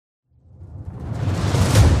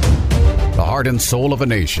heart and soul of a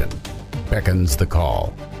nation, beckons the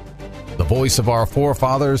call. The voice of our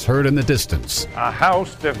forefathers heard in the distance. A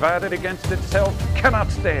house divided against itself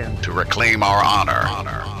cannot stand. To reclaim our honor,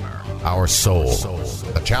 our soul.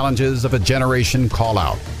 The challenges of a generation call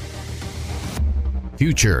out.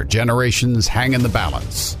 Future generations hang in the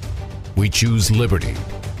balance. We choose liberty.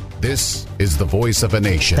 This is the voice of a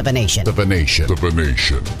nation. Of a nation. Of a nation. Of a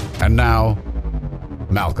nation. And now,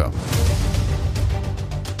 Malcolm.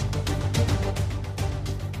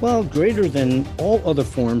 Well, greater than all other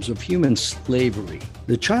forms of human slavery,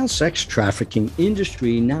 the child sex trafficking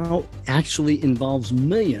industry now actually involves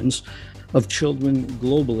millions of children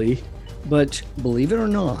globally. But believe it or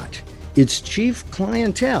not, its chief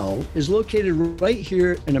clientele is located right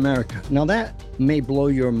here in America. Now, that may blow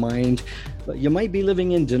your mind. You might be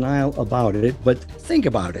living in denial about it, but think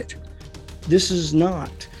about it. This is not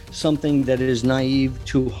something that is naive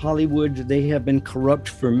to Hollywood. They have been corrupt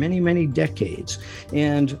for many, many decades.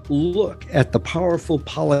 And look at the powerful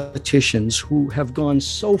politicians who have gone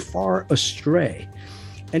so far astray.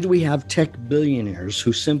 And we have tech billionaires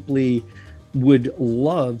who simply would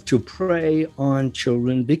love to prey on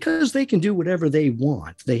children because they can do whatever they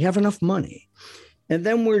want. They have enough money. And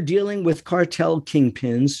then we're dealing with cartel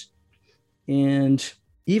kingpins, and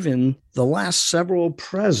even the last several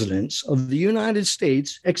presidents of the United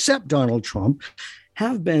States, except Donald Trump,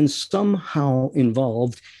 have been somehow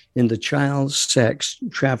involved in the child sex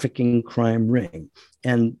trafficking crime ring.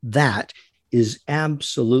 And that is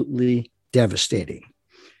absolutely devastating.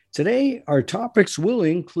 Today, our topics will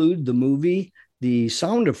include the movie, The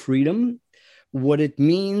Sound of Freedom, what it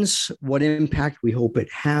means, what impact we hope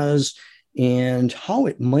it has, and how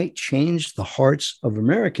it might change the hearts of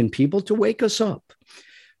American people to wake us up.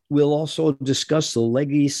 We'll also discuss the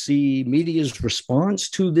legacy media's response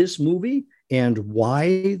to this movie and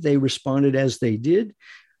why they responded as they did.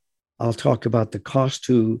 I'll talk about the cost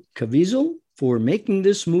to Caviezel for making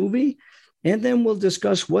this movie. And then we'll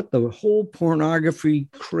discuss what the whole pornography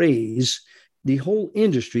craze, the whole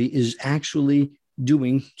industry is actually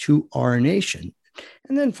doing to our nation.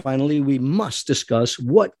 And then finally, we must discuss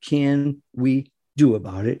what can we do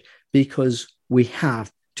about it, because we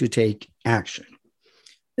have to take action.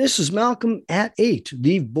 This is Malcolm at 8,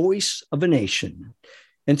 the voice of a nation.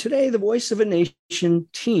 And today, the Voice of a Nation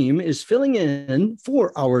team is filling in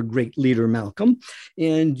for our great leader, Malcolm.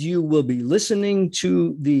 And you will be listening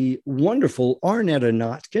to the wonderful Arnetta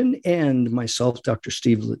Notkin and myself, Dr.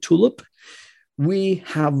 Steve LaTulippe. We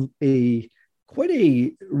have quite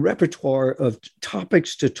a repertoire of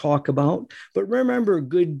topics to talk about. But remember,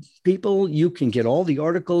 good people, you can get all the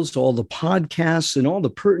articles, all the podcasts, and all the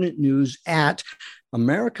pertinent news at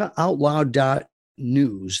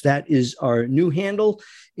AmericaOutloud.news. That is our new handle.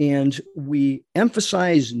 And we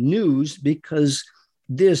emphasize news because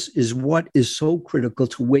this is what is so critical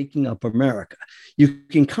to waking up America. You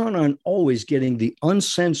can count on always getting the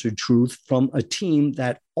uncensored truth from a team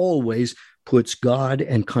that always puts God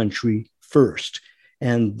and country first.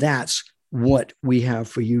 And that's what we have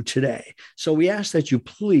for you today. So we ask that you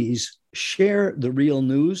please share the real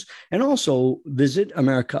news and also visit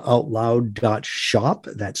AmericaOutloud.shop.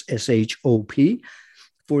 That's SHOP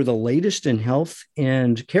for the latest in health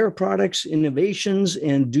and care products, innovations,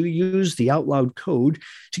 and do use the Out Loud code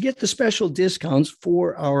to get the special discounts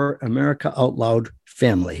for our America Out Loud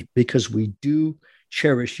family, because we do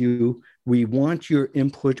cherish you. We want your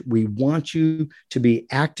input. We want you to be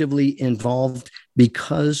actively involved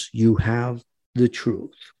because you have the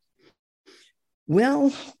truth.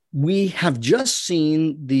 Well, we have just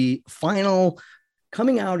seen the final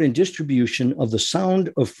coming out and distribution of the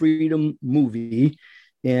Sound of Freedom movie,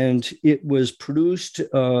 and it was produced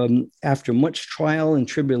after much trial and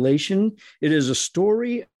tribulation. It is a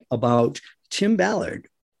story about Tim Ballard,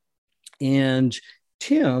 and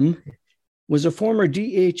Tim was a former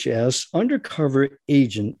DHS undercover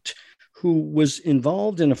agent who was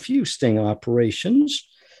involved in a few sting operations.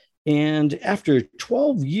 And after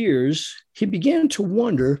 12 years, he began to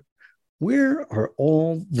wonder, where are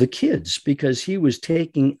all the kids? Because he was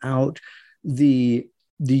taking out the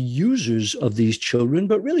users of these children,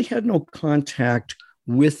 but really had no contact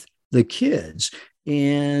with the kids.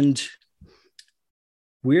 And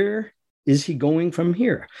where is he going from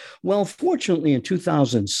here? Well, fortunately, in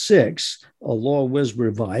 2006, a law was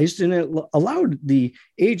revised, and it allowed the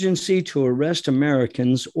agency to arrest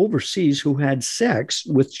Americans overseas who had sex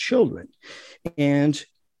with children. And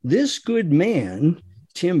this good man,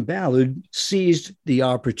 Tim Ballard, seized the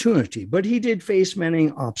opportunity, but he did face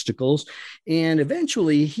many obstacles, and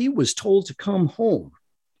eventually he was told to come home.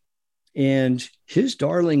 And his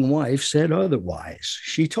darling wife said otherwise.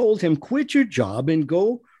 She told him, quit your job and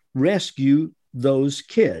go rescue those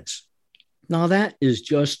kids. Now, that is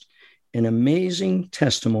just an amazing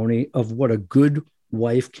testimony of what a good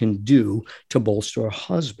wife can do to bolster a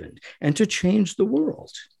husband and to change the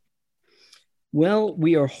world. Well,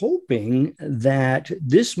 we are hoping that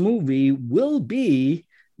this movie will be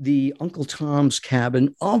the Uncle Tom's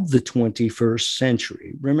Cabin of the 21st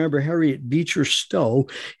century. Remember, Harriet Beecher Stowe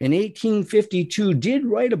in 1852 did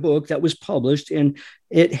write a book that was published, and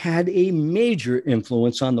it had a major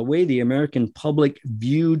influence on the way the American public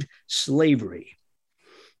viewed slavery.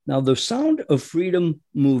 Now, the Sound of Freedom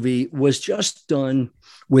movie was just done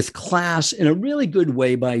with class in a really good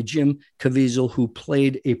way by Jim Caviezel, who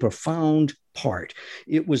played a profound part.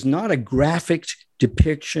 It was not a graphic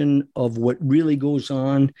depiction of what really goes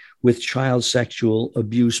on with child sexual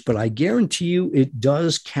abuse, but I guarantee you it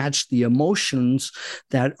does catch the emotions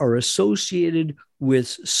that are associated with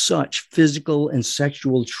such physical and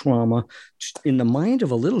sexual trauma in the mind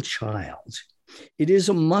of a little child. It is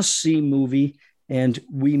a must-see movie, and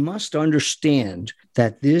we must understand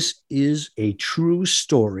that this is a true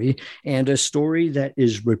story, and a story that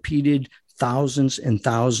is repeated thousands and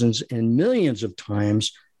thousands and millions of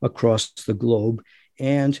times across the globe.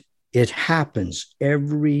 And it happens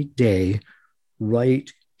every day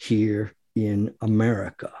right here in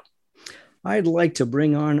America. I'd like to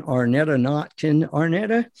bring on Arnetta Notkin.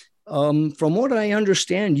 Arnetta, from what I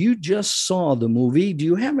understand, you just saw the movie. Do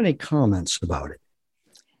you have any comments about it?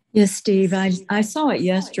 Yes, Steve, I saw it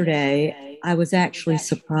yesterday. I was actually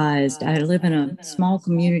surprised. I live in a small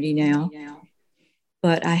community now,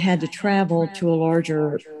 but I had to travel to a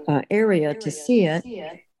larger area to see it.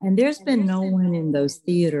 And there's been no one in those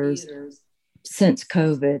theaters since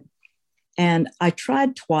COVID. And I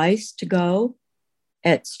tried twice to go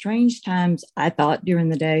at strange times, I thought, during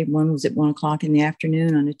the day. One was at 1 o'clock in the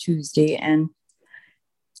afternoon on a Tuesday, and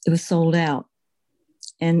it was sold out.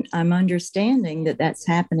 And I'm understanding that that's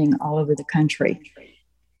happening all over the country.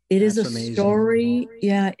 It is a story.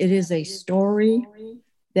 Yeah, it is a story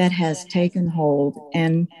that has taken hold.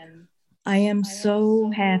 And I am so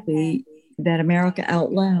happy that America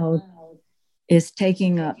Out Loud is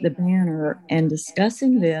taking up the banner and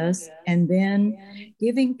discussing this, and then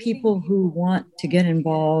giving people who want to get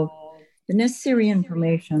involved the necessary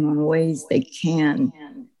information on ways they can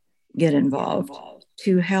get involved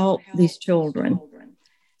to help these children.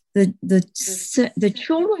 The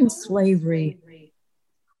children's slavery,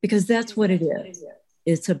 because that's what it is.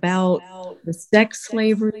 It's about the sex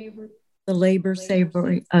slavery, the labor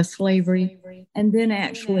slavery, and then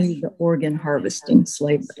actually the organ harvesting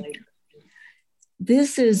slavery.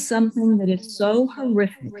 This is something that is so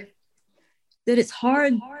horrific that it's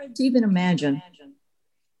hard to even imagine.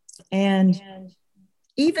 And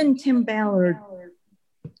even Tim Ballard,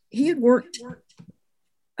 he had worked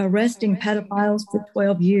arresting pedophiles for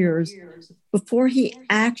 12 years before he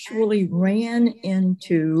actually ran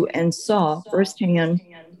into and saw firsthand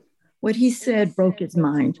what he said broke his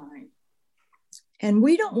mind. And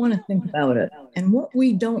we don't want to think about it. And what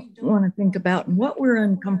we don't want to think about and what we're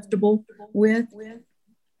uncomfortable with,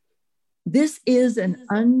 this is an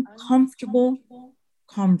uncomfortable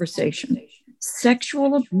conversation.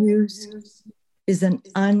 Sexual abuse is an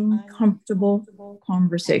uncomfortable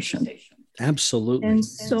conversation. Absolutely. And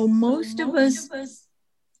so most of us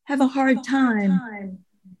have a hard time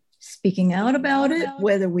speaking out about it,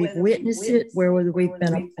 whether we've witnessed it, whether we've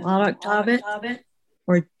been a product of it,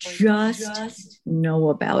 or just know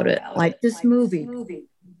about it. Like this movie.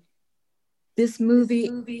 This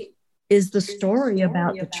movie is the story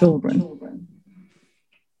about the children.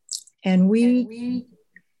 And we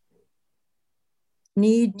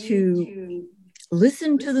need to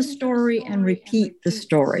listen to the story and repeat the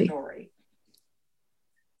story.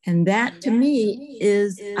 And that, to me,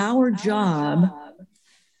 is our job.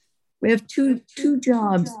 We have two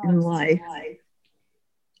jobs in life.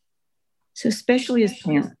 So especially as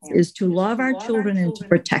parents, is to love our children and to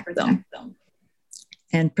protect them.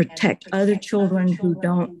 And protect other children who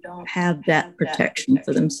don't have that protection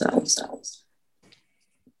for themselves.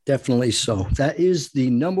 Definitely so. That is the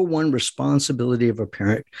number one responsibility of a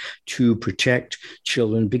parent, to protect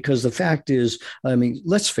children, because the fact is, I mean,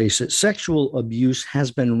 let's face it, sexual abuse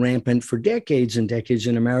has been rampant for decades and decades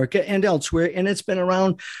in America and elsewhere, and it's been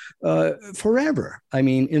around forever, I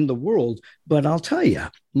mean, in the world. But I'll tell you,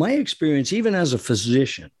 my experience, even as a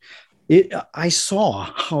physician, I saw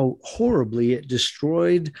how horribly it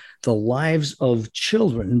destroyed the lives of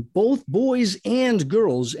children, both boys and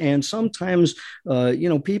girls. And sometimes,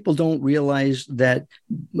 people don't realize that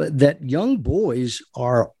young boys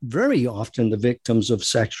are very often the victims of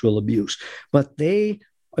sexual abuse, but they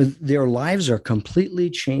their lives are completely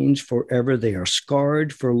changed forever. They are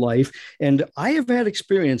scarred for life. And I have had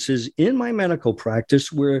experiences in my medical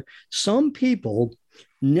practice where some people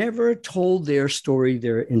never told their story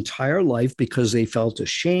their entire life because they felt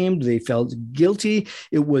ashamed, they felt guilty.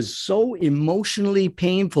 It was so emotionally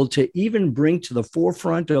painful to even bring to the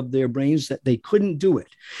forefront of their brains that they couldn't do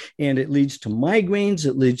it. And it leads to migraines,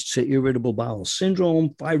 it leads to irritable bowel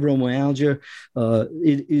syndrome, fibromyalgia.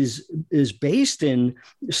 It is based in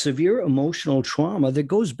severe emotional trauma that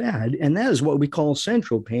goes bad, and that is what we call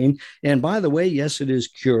central pain. And by the way, yes, it is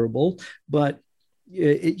curable, but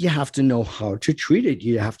you have to know how to treat it.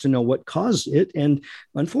 You have to know what caused it. And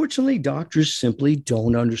unfortunately, doctors simply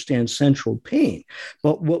don't understand central pain.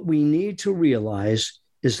 But what we need to realize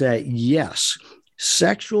is that, yes,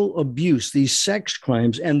 sexual abuse, these sex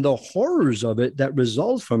crimes, and the horrors of it that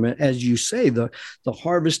result from it, as you say, the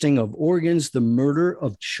harvesting of organs, the murder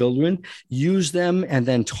of children, use them and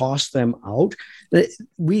then toss them out.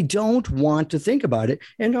 We don't want to think about it.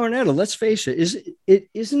 And Arnetta, let's face it,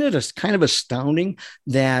 isn't it kind of astounding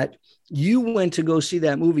that you went to go see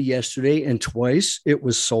that movie yesterday and twice it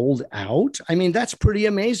was sold out? I mean, that's pretty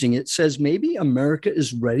amazing. It says maybe America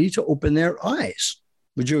is ready to open their eyes.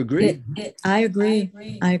 Would you agree? I agree.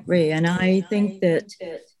 I agree. And I think that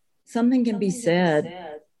something can be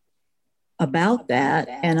said about that.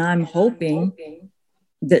 And I'm hoping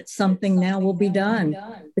that something now will be done,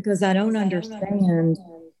 because I don't understand.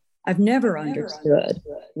 I've never understood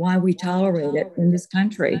why we tolerate it in this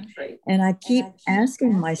country. And I keep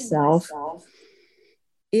asking myself,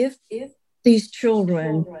 if these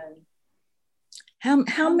children,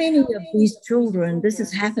 how many of these children this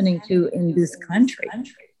is happening to in this country?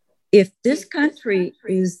 If this country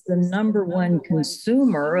is the number one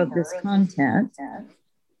consumer of this content,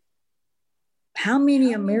 how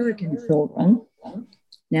many American children?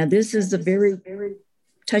 Now, this is a very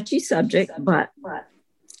touchy subject, but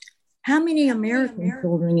how many American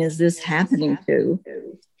children is this happening to?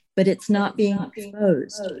 But it's not being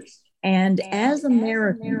exposed. And as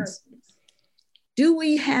Americans, do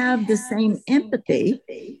we have the same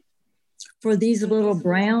empathy for these little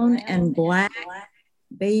brown and black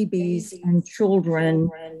babies and children,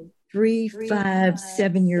 3, 5,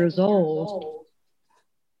 7 years old,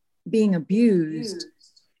 being abused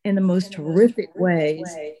in the most horrific ways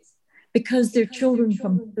because they're children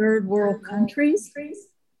from third world countries?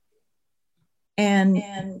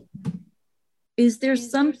 And is there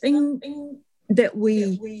something that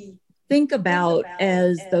we think about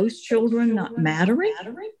as those children not mattering?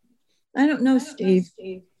 I don't know, Steve.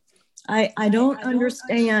 I don't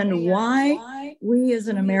understand why we as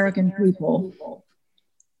an American people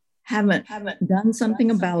haven't done something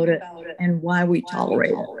about it and why we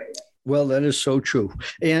tolerate it. Well, that is so true.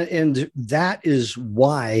 And that is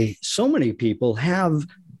why so many people have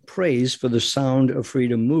praise for the Sound of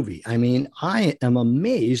Freedom movie. I mean, I am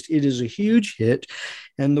amazed. It is a huge hit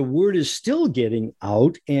and the word is still getting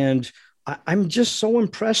out. And I'm just so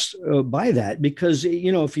impressed by that because,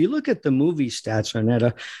 you know, if you look at the movie stats,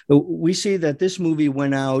 Arnetta, we see that this movie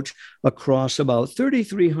went out across about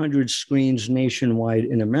 3,300 screens nationwide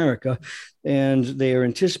in America, and they are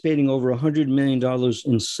anticipating over $100 million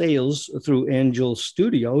in sales through Angel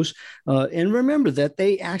Studios. And remember that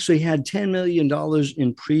they actually had $10 million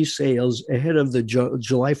in pre-sales ahead of the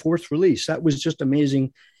July 4th release. That was just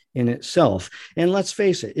amazing in itself. And let's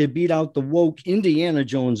face it, it beat out the woke Indiana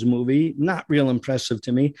Jones movie, not real impressive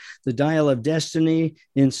to me, The Dial of Destiny,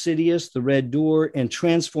 Insidious, The Red Door, and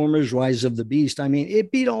Transformers Rise of the Beast. I mean,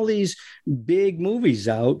 it beat all these big movies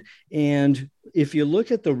out. And if you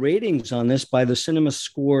look at the ratings on this by the Cinema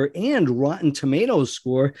Score and Rotten Tomatoes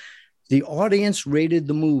score, the audience rated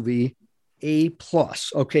the movie A+.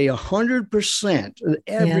 Okay, 100%.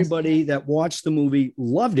 Everybody that watched the movie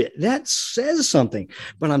loved it. That says something.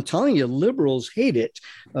 But I'm telling you, liberals hate it.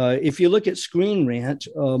 If you look at Screen Rant,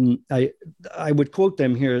 I would quote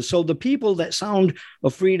them here. So the people that Sound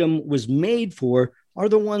of Freedom was made for are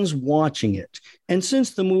the ones watching it. And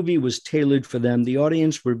since the movie was tailored for them, the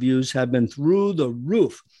audience reviews have been through the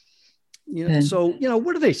roof. You know, so, you know,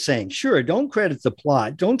 what are they saying? Sure, don't credit the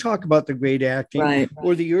plot. Don't talk about the great acting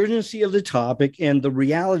or the urgency of the topic and the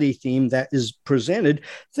reality theme that is presented.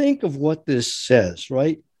 Think of what this says,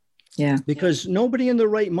 right? Yeah. Because nobody in their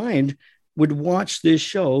right mind would watch this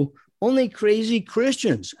show. Only crazy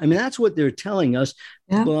Christians. I mean, that's what they're telling us,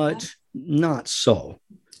 but not so.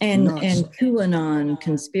 And QAnon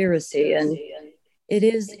conspiracy. And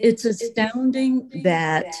it's astounding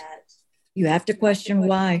that you have to question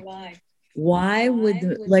why. Why would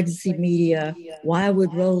the legacy media, why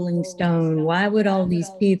would Rolling Stone, why would all these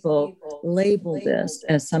people label this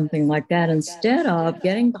as something like that instead of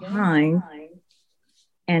getting behind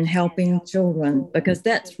and helping children? Because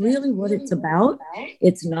that's really what it's about.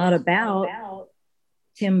 It's not about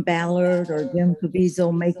Tim Ballard or Jim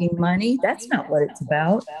Caviezel making money. That's not what it's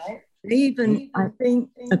about. They even, I think,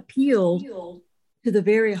 appealed to the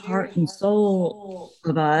very heart and soul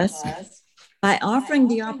of us by offering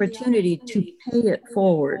the opportunity to pay it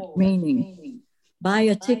forward, meaning buy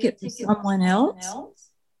a ticket for someone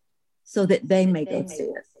else so that they may go see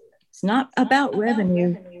it. It's not about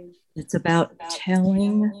revenue. It's about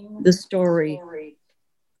telling the story.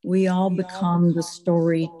 We all become the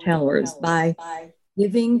storytellers by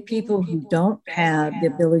giving people who don't have the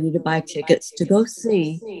ability to buy tickets to go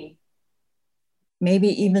see, maybe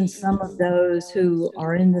even some of those who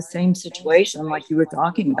are in the same situation like you were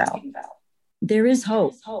talking about. There is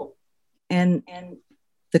hope. And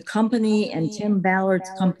the company and Tim Ballard's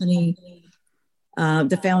company,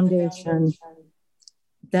 the foundation,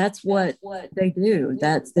 that's what they do.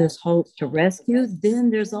 There's hope to rescue.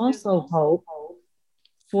 Then there's also hope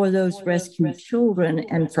for those rescued children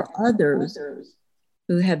and for others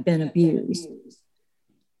who have been abused.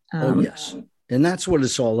 Oh, yes. And that's what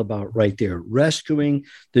it's all about right there, rescuing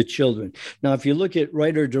the children. Now, if you look at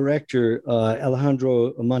writer-director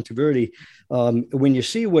Alejandro Monteverdi, when you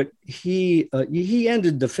see what he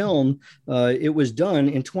ended the film, it was done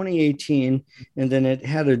in 2018, and then it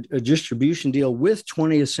had a distribution deal with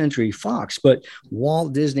 20th Century Fox, but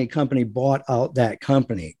Walt Disney Company bought out that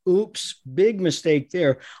company. Oops, big mistake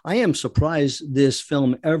there. I am surprised this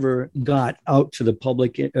film ever got out to the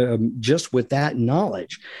public just with that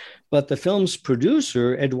knowledge. But the film's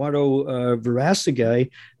producer, Eduardo Verástegui,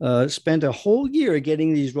 spent a whole year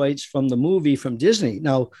getting these rights from the movie from Disney.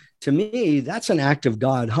 Now, to me, that's an act of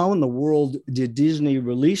God. How in the world did Disney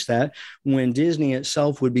release that when Disney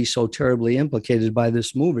itself would be so terribly implicated by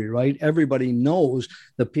this movie, right? Everybody knows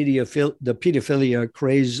the pedophilia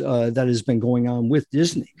craze that has been going on with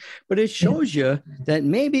Disney. But it shows you that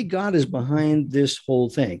maybe God is behind this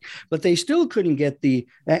whole thing. But they still couldn't get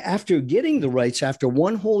after getting the rights, after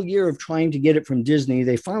one whole year of trying to get it from Disney,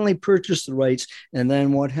 they finally purchased the rights. And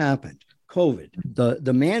then what happened? COVID,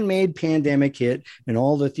 the man-made pandemic hit and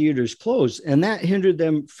all the theaters closed, and that hindered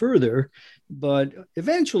them further. But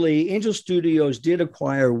eventually, Angel Studios did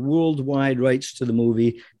acquire worldwide rights to the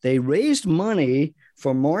movie. They raised money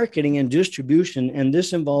for marketing and distribution, and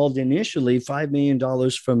this involved initially $5 million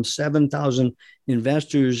from 7,000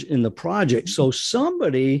 investors in the project. So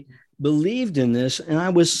somebody believed in this, and I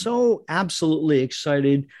was so absolutely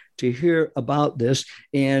excited to hear about this.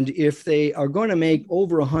 And if they are going to make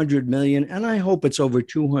over 100 million, and I hope it's over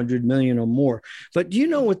 200 million or more, but do you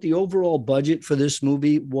know what the overall budget for this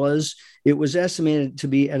movie was? It was estimated to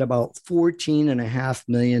be at about $14.5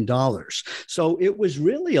 million. So it was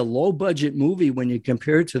really a low budget movie when you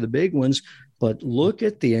compare it to the big ones, but look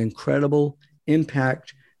at the incredible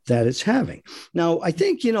impact that it's having. Now, I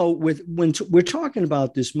think, when we're talking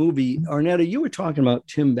about this movie, Arnetta, you were talking about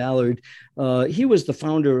Tim Ballard. He was the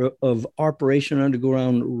founder of Operation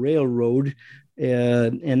Underground Railroad,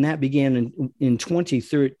 and that began in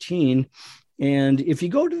 2013. And if you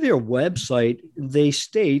go to their website, they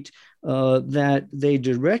state that they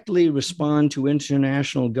directly respond to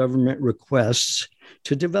international government requests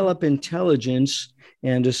to develop intelligence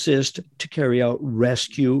and assist to carry out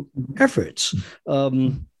rescue efforts.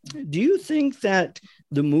 Do you think that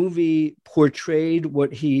the movie portrayed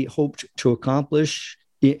what he hoped to accomplish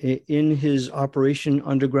in his Operation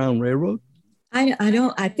Underground Railroad?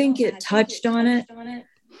 I think it touched on it.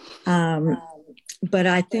 But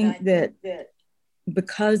I think that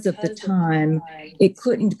because of the time, it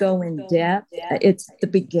couldn't go in depth. It's the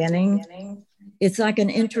beginning. It's like an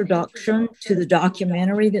introduction to the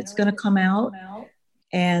documentary that's going to come out.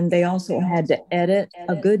 And they also had to edit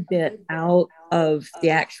a good bit out of the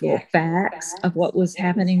actual facts of what was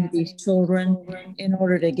happening to these children in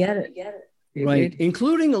order to get it. Right,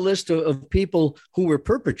 including a list of people who were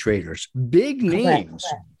perpetrators, big names.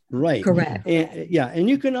 Correct. Right. Correct. And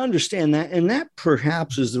you can understand that. And that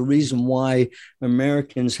perhaps is the reason why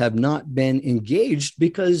Americans have not been engaged,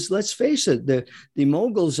 because let's face it, the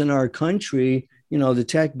moguls in our country, the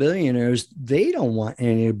tech billionaires, they don't want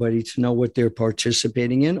anybody to know what they're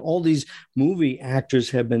participating in. All these movie actors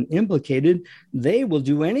have been implicated. They will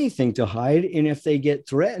do anything to hide. And if they get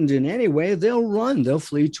threatened in any way, they'll run. They'll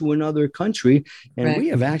flee to another country. And Right. We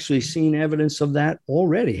have actually seen evidence of that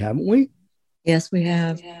already, haven't we? Yes, we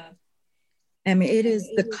have. I mean, it is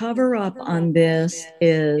the cover up on this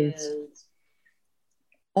is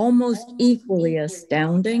almost equally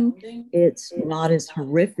astounding. It's not as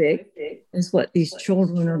horrific as what these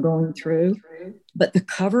children are going through, but the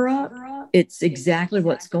cover up, it's exactly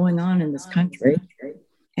what's going on in this country.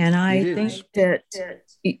 And I think that,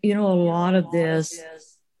 a lot of this,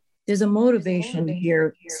 there's a motivation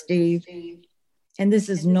here, Steve. And this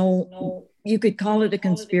is you could call it a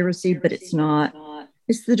conspiracy, but it's not.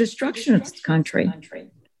 It's the destruction of this country.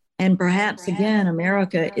 And perhaps, again,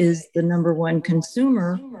 America is the number one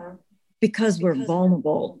consumer because we're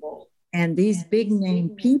vulnerable. And these big name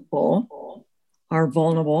people are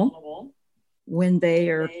vulnerable when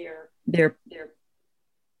they're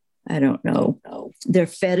I don't know, their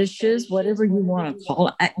fetishes, whatever you want to call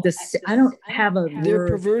it. I don't have a word. They're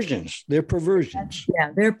perversions. They're perversions.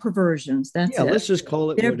 Yeah, they're perversions. That's it. Let's just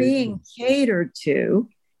call it. They're being catered to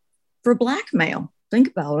for blackmail. Think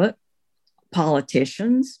about it.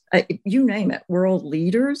 Politicians, you name it, world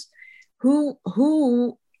leaders,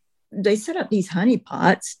 who they set up these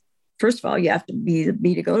honeypots. First of all, you have to be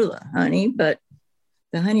to go to the honey, but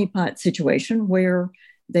the honeypot situation where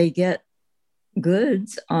they get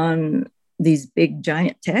goods on these big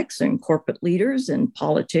giant techs and corporate leaders and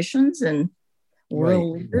politicians and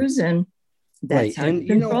world leaders, and that's how you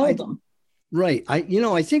control them. Right.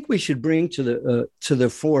 I think we should bring to the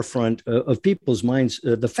forefront of people's minds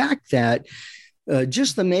the fact that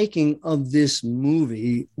just the making of this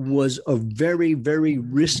movie was a very, very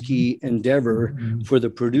risky endeavor for the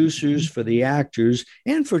producers, for the actors,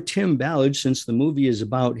 and for Tim Ballard, since the movie is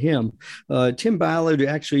about him. Tim Ballard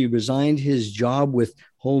actually resigned his job with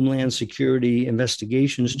Homeland Security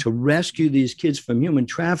investigations to rescue these kids from human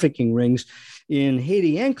trafficking rings in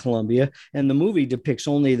Haiti and Colombia, and the movie depicts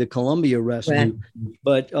only the Colombia rescue.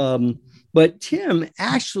 Right. But Tim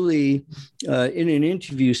actually, in an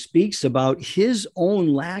interview, speaks about his own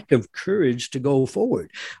lack of courage to go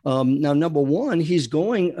forward. Now, number one, he's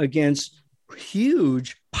going against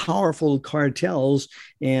huge, powerful cartels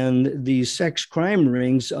and these sex crime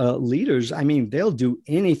rings leaders. I mean, they'll do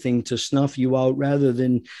anything to snuff you out rather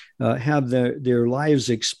than have their lives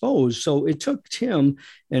exposed. So it took Tim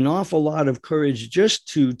an awful lot of courage just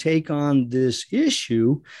to take on this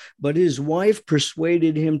issue, but his wife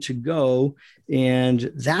persuaded him to go.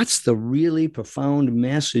 And that's the really profound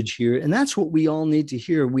message here. And that's what we all need to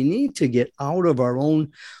hear. We need to get out of our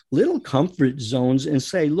own little comfort zones and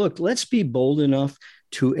say, look, let's be bold enough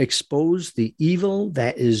to expose the evil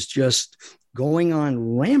that is just going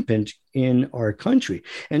on rampant in our country.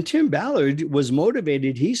 And Tim Ballard was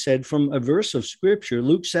motivated, he said, from a verse of scripture,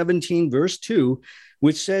 Luke 17, verse 2,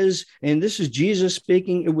 which says, and this is Jesus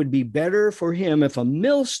speaking, it would be better for him if a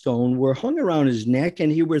millstone were hung around his neck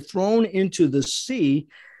and he were thrown into the sea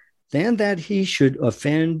than that he should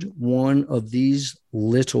offend one of these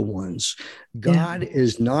little ones. God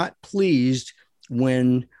is not pleased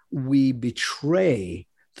when we betray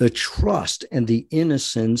the trust and the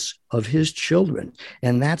innocence of his children.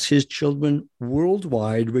 And that's his children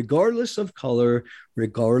worldwide, regardless of color,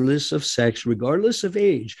 regardless of sex, regardless of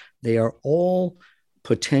age. They are all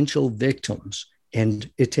potential victims. And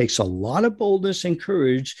it takes a lot of boldness and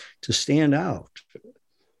courage to stand out.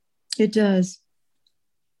 It does.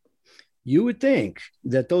 You would think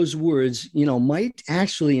that those words, might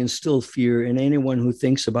actually instill fear in anyone who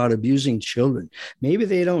thinks about abusing children. Maybe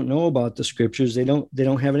they don't know about the scriptures. They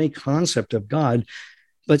don't have any concept of God.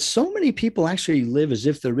 But so many people actually live as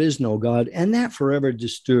if there is no God, and that forever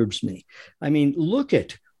disturbs me. I mean, look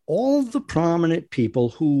at all the prominent people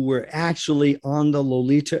who were actually on the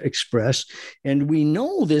Lolita Express. And we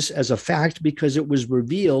know this as a fact because it was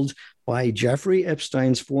revealed by Jeffrey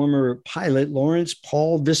Epstein's former pilot, Lawrence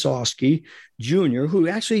Paul Visosky Jr., who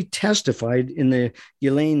actually testified in the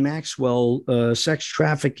Ghislaine Maxwell sex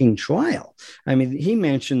trafficking trial. I mean, he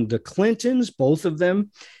mentioned the Clintons, both of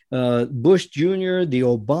them, Bush Jr., the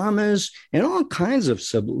Obamas, and all kinds of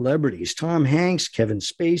celebrities, Tom Hanks, Kevin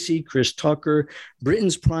Spacey, Chris Tucker,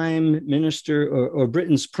 Britain's Prime Minister, or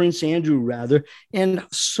Britain's Prince Andrew, rather, and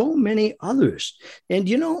so many others. And,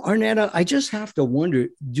 Arnetta, I just have to wonder,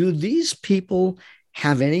 do these people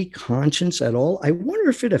have any conscience at all? I wonder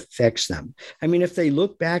if it affects them. I mean, if they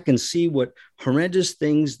look back and see what horrendous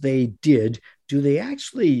things they did, do they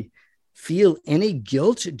actually feel any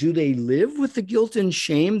guilt? Do they live with the guilt and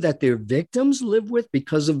shame that their victims live with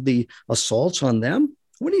because of the assaults on them?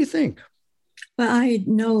 What do you think? Well, I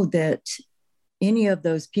know that any of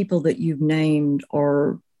those people that you've named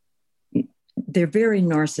they're very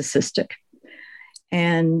narcissistic.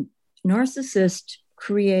 And narcissists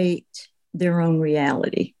create their own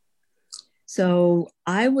reality. So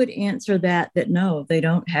I would answer that no, they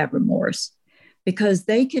don't have remorse, because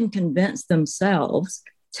they can convince themselves,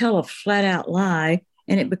 tell a flat out lie,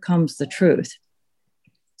 and it becomes the truth.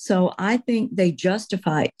 So I think they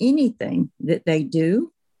justify anything that they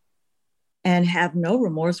do and have no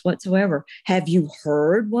remorse whatsoever. Have you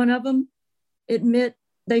heard one of them admit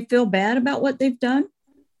they feel bad about what they've done?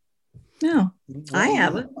 No, I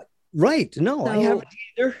haven't. Right. No, I haven't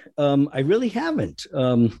either. I really haven't.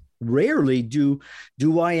 Rarely do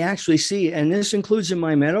I actually see, and this includes in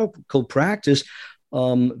my medical practice,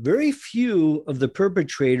 very few of the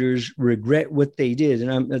perpetrators regret what they did.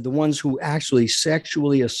 And the ones who actually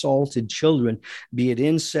sexually assaulted children, be it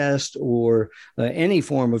incest or any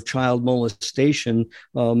form of child molestation.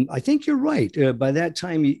 I think you're right. By that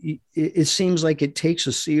time, it seems like it takes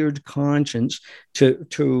a seared conscience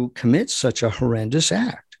to commit such a horrendous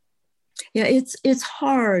act. Yeah, it's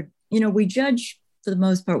hard. We judge, for the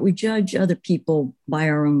most part, we judge other people by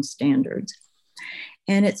our own standards.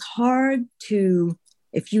 And it's hard to,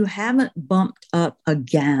 if you haven't bumped up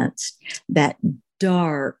against that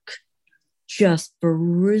dark, just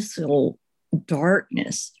bristle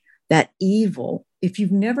darkness, that evil, if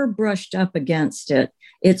you've never brushed up against it,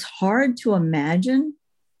 it's hard to imagine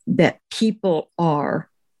that people are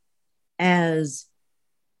as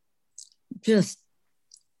just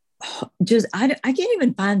I can't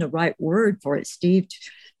even find the right word for it, Steve,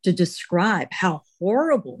 to describe how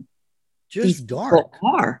horrible just dark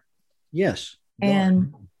are. Yes.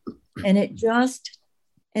 And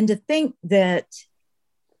to think that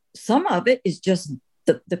some of it is just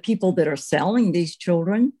the people that are selling these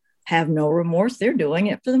children have no remorse. They're doing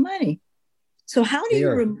it for the money. So how do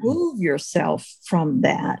you remove yourself from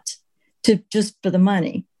that to just for the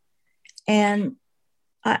money? And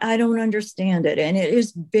I don't understand it. And it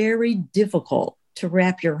is very difficult to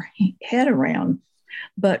wrap your head around.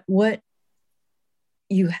 But what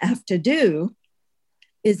you have to do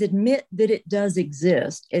is admit that it does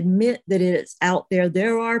exist, admit that it's out there.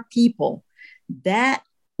 There are people that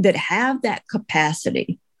have that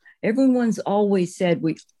capacity. Everyone's always said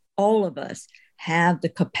all of us have the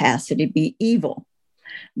capacity to be evil,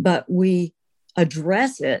 but we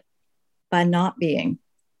address it by not being.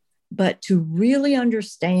 But to really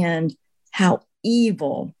understand how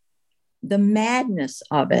evil, the madness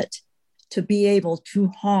of it, to be able to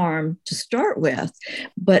harm, to start with,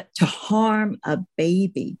 but to harm a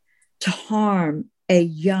baby, to harm a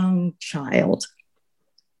young child.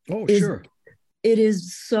 Oh, sure. It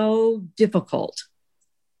is so difficult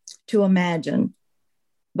to imagine.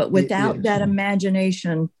 But without that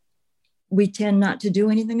imagination, we tend not to do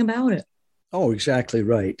anything about it. Oh, exactly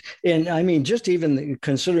right. And I mean, just even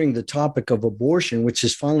considering the topic of abortion, which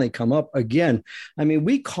has finally come up again, I mean,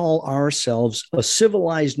 we call ourselves a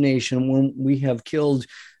civilized nation when we have killed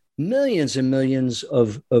millions and millions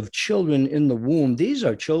of children in the womb. These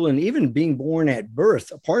are children even being born at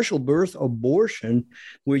birth, a partial birth abortion,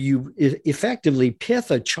 where you effectively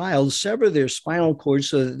pith a child, sever their spinal cord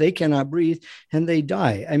so that they cannot breathe and they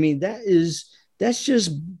die. I mean, that's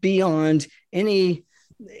just beyond any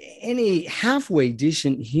halfway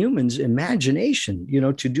decent human's imagination,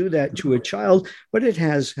 to do that to a child, but it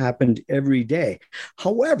has happened every day.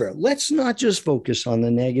 However, let's not just focus on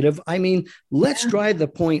the negative. I mean, let's drive the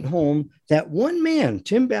point home that one man,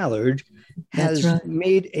 Tim Ballard, has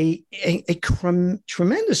made a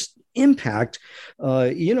tremendous impact.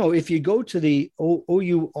 If you go to the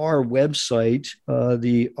OUR website,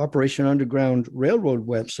 the Operation Underground Railroad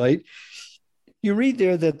website, you read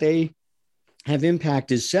there that they have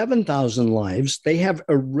impacted 7,000 lives. They have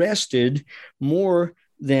arrested more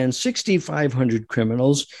than 6,500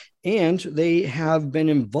 criminals, and they have been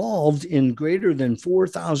involved in greater than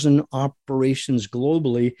 4,000 operations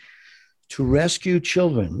globally to rescue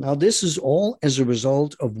children. Now, this is all as a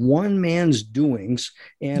result of one man's doings.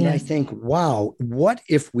 And I think, wow, what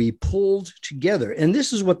if we pulled together? And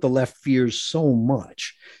this is what the left fears so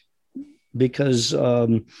much, because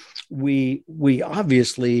we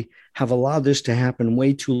obviously have allowed this to happen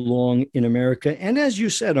way too long in America. And as you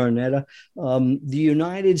said, Arnetta, the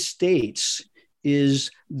United States is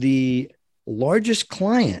the largest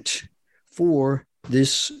client for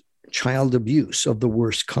this child abuse of the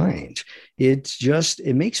worst kind. It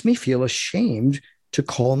makes me feel ashamed to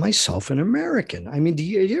call myself an American. I mean, do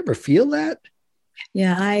you ever feel that?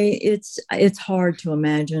 Yeah, it's hard to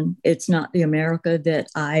imagine. It's not the America that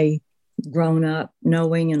I grown up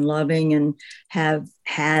knowing and loving and have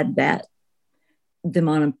had them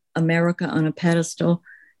on America on a pedestal.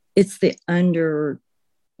 It's the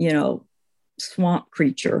swamp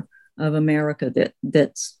creature of America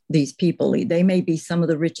that's these people. They may be some of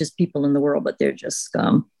the richest people in the world, but they're just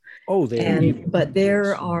scum. Oh, but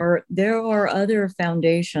there are other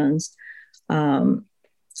foundations,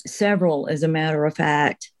 several, as a matter of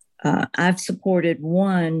fact, I've supported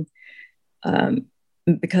one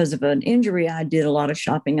because of an injury. I did a lot of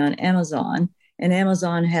shopping on Amazon, and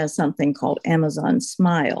Amazon has something called Amazon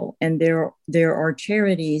Smile. And there are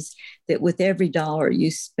charities that with every dollar you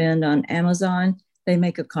spend on Amazon, they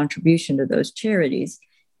make a contribution to those charities.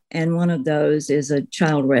 And one of those is a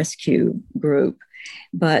child rescue group.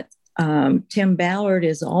 But Tim Ballard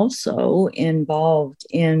is also involved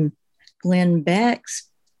in Glenn Beck's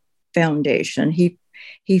foundation. He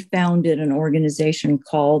founded an organization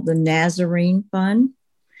called the Nazarene Fund,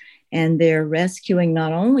 and they're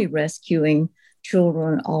not only rescuing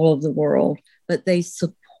children all over the world, but they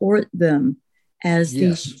support them as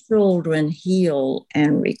these children heal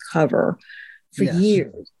and recover for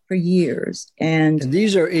years. And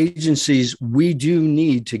these are agencies we do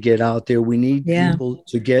need to get out there. We need people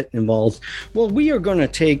to get involved. Well, we are going to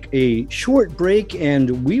take a short break,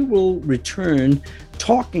 and we will return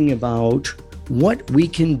talking about what we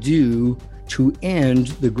can do to end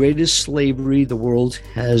the greatest slavery the world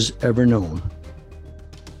has ever known.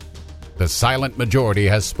 The silent majority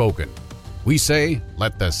has spoken. We say,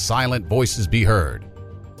 let the silent voices be heard.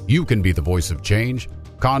 You can be the voice of change.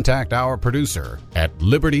 Contact our producer at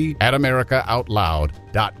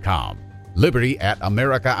liberty@americaoutloud.com.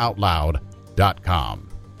 liberty@americaoutloud.com.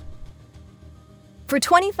 For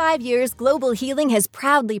 25 years, Global Healing has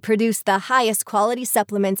proudly produced the highest quality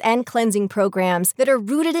supplements and cleansing programs that are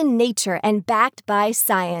rooted in nature and backed by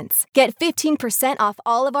science. Get 15% off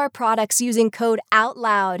all of our products using code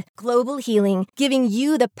OUTLOUD. Global Healing, giving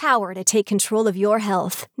you the power to take control of your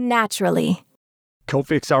health naturally.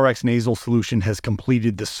 Cofix RX Nasal Solution has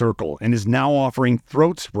completed the circle and is now offering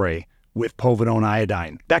throat spray with povidone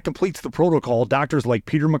iodine. That completes the protocol doctors like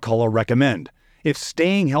Peter McCullough recommend. If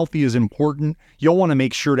staying healthy is important, you'll want to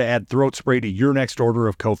make sure to add throat spray to your next order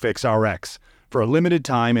of Cofix RX. For a limited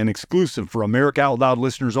time and exclusive for America Out Loud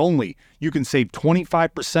listeners only, you can save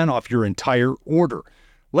 25% off your entire order.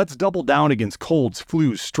 Let's double down against colds,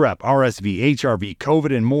 flus, strep, RSV, HRV,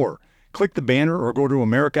 COVID, and more. Click the banner or go to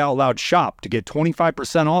America Out Loud shop to get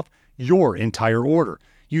 25% off your entire order.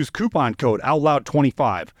 Use coupon code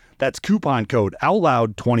OUTLOUD25. That's coupon code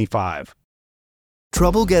OUTLOUD25.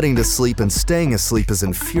 Trouble getting to sleep and staying asleep is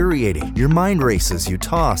infuriating. Your mind races, you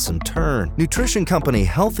toss and turn. Nutrition company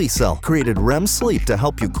Healthy Cell created REM sleep to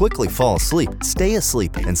help you quickly fall asleep, stay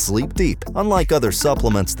asleep, and sleep deep. Unlike other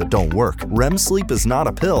supplements that don't work, REM sleep is not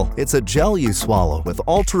a pill. It's a gel you swallow with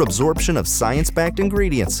ultra-absorption of science-backed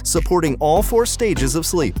ingredients supporting all 4 stages of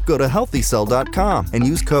sleep. Go to healthycell.com and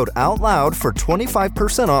use code OUTLOUD for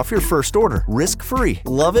 25% off your first order. Risk-free.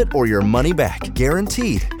 Love it or your money back.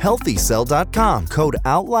 Guaranteed. Healthycell.com. Code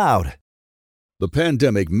OUTLOUD. The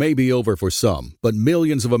pandemic may be over for some, but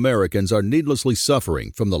millions of Americans are needlessly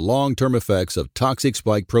suffering from the long-term effects of toxic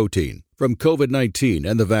spike protein from COVID-19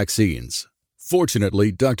 and the vaccines.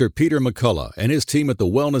 Fortunately, Dr. Peter McCullough and his team at the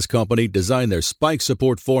Wellness Company designed their spike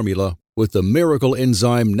support formula with the miracle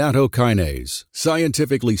enzyme nattokinase,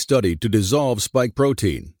 scientifically studied to dissolve spike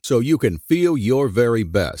protein so you can feel your very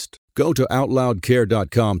best. Go to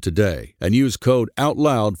OutLoudCare.com today and use code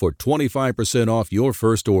OUTLOUD for 25% off your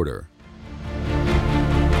first order.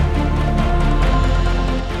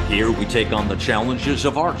 Here we take on the challenges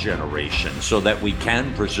of our generation so that we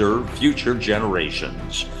can preserve future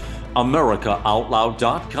generations.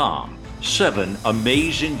 AmericaOutloud.com. 7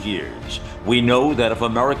 amazing years. We know that if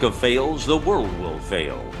America fails, the world will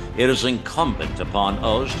fail. It is incumbent upon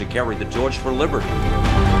us to carry the torch for liberty.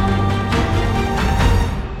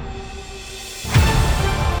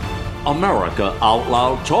 America Out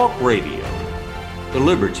Loud Talk Radio. The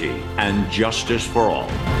liberty and justice for all.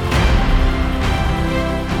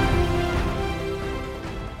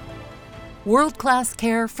 World-class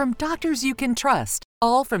care from doctors you can trust,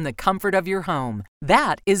 all from the comfort of your home.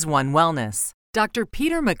 That is One Wellness. Dr.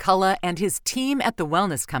 Peter McCullough and his team at the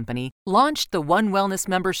Wellness Company launched the One Wellness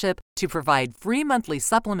membership to provide free monthly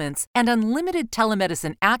supplements and unlimited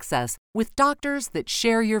telemedicine access with doctors that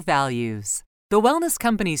share your values. The Wellness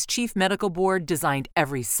Company's Chief Medical Board designed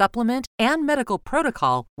every supplement and medical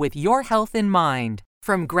protocol with your health in mind.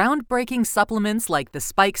 From groundbreaking supplements like the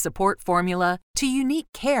Spike Support Formula to unique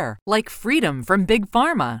care like Freedom from Big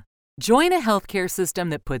Pharma. Join a healthcare system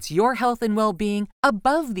that puts your health and well-being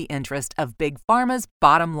above the interest of Big Pharma's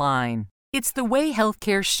bottom line. It's the way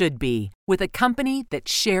healthcare should be, with a company that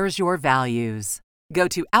shares your values. Go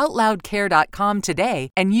to OutLoudCare.com today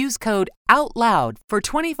and use code OUTLOUD for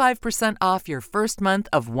 25% off your first month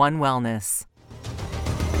of One Wellness.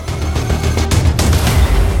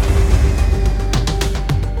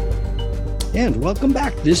 And welcome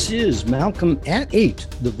back. This is Malcolm at 8,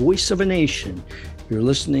 the voice of a nation. You're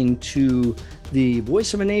listening to The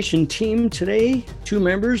Voice of a Nation team today, 2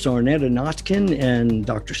 members, Arnetta Notkin and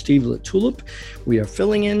Dr. Steve LaTulippe. We are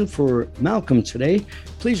filling in for Malcolm today.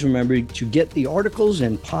 Please remember to get the articles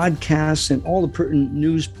and podcasts and all the pertinent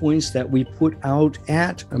news points that we put out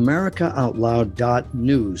at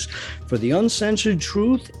americaoutloud.news for the uncensored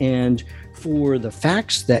truth and for the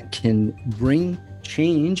facts that can bring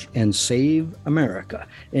change and save America.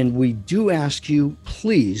 And we do ask you,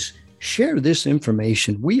 please share this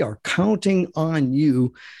information. We are counting on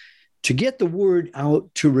you to get the word out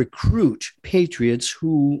to recruit patriots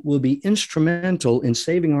who will be instrumental in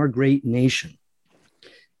saving our great nation.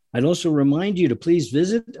 I'd also remind you to please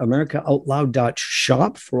visit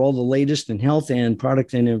americaoutloud.shop for all the latest in health and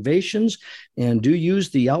product innovations, and do use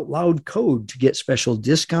the Out Loud code to get special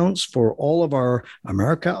discounts for all of our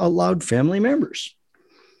America Out Loud family members.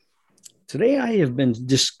 Today, I have been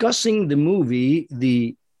discussing the movie,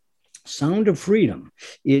 The Sound of Freedom.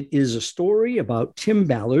 It is a story about Tim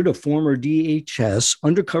Ballard, a former DHS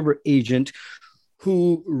undercover agent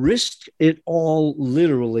who risked it all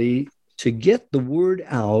literally to get the word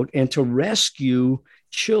out and to rescue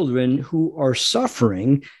children who are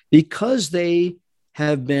suffering because they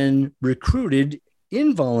have been recruited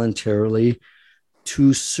involuntarily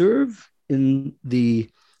to serve in the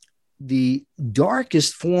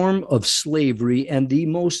darkest form of slavery and the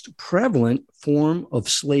most prevalent form of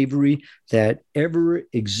slavery that ever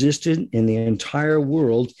existed in the entire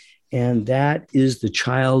world. And that is the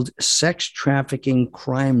child sex trafficking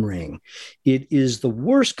crime ring. It is the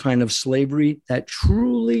worst kind of slavery that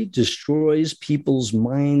truly destroys people's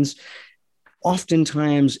minds,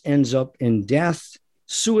 oftentimes ends up in death,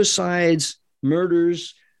 suicides,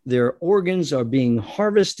 murders. Their organs are being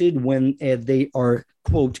harvested when they are,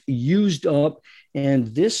 quote, used up. And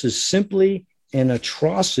this is simply an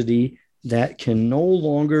atrocity that can no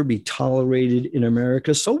longer be tolerated in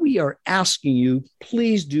America. So we are asking you,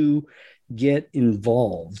 please do get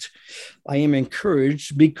involved. I am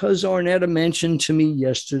encouraged because Arnetta mentioned to me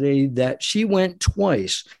yesterday that she went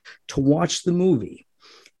twice to watch the movie.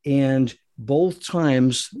 And both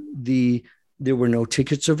times there were no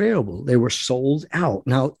tickets available. They were sold out.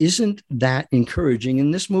 Now, isn't that encouraging?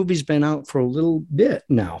 And this movie's been out for a little bit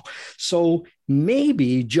now. So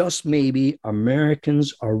maybe, just maybe,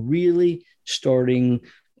 Americans are really starting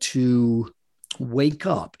to wake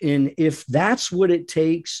up. And if that's what it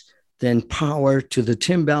takes, then power to the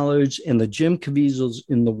Tim Ballards and the Jim Caviezels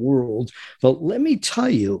in the world. But let me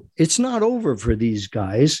tell you, it's not over for these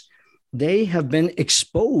guys. They have been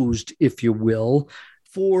exposed, if you will,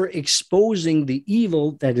 for exposing the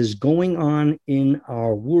evil that is going on in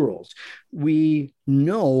our world. We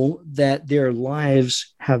know that their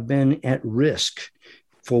lives have been at risk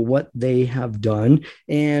for what they have done.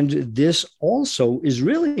 And this also is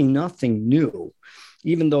really nothing new.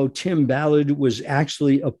 Even though Tim Ballard was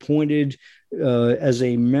actually appointed as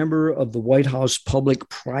a member of the White House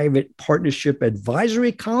Public-Private Partnership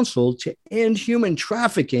Advisory Council to end human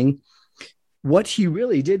trafficking, what he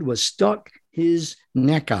really did was stuck his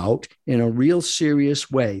neck out in a real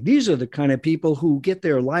serious way. These are the kind of people who get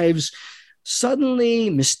their lives suddenly,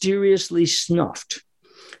 mysteriously snuffed.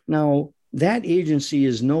 Now, that agency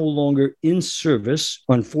is no longer in service,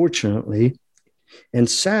 unfortunately, and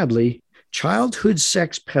sadly, childhood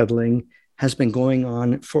sex peddling has been going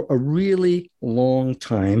on for a really long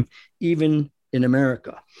time, even in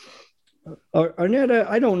America. Arnetta,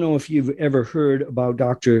 I don't know if you've ever heard about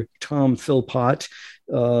Dr. Tom Philpott,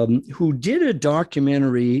 who did a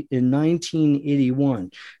documentary in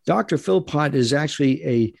 1981. Dr. Philpott is actually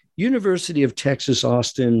a University of Texas,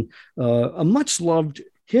 Austin, a much-loved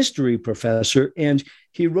history professor, and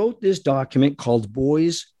he wrote this document called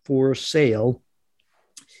Boys for Sale,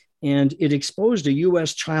 and it exposed a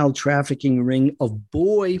U.S. child trafficking ring of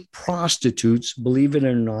boy prostitutes, believe it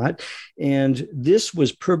or not. And this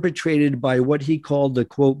was perpetrated by what he called the,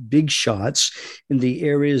 quote, big shots in the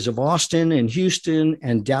areas of Austin and Houston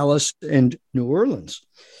and Dallas and New Orleans.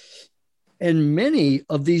 And many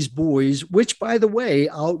of these boys, which, by the way,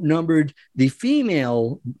 outnumbered the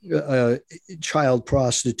female child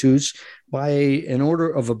prostitutes by an order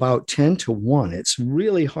of about 10-1. It's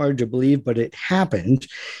really hard to believe, but it happened.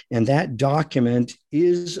 And that document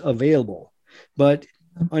is available. But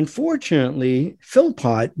unfortunately,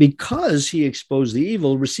 Philpott, because he exposed the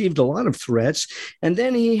evil, received a lot of threats. And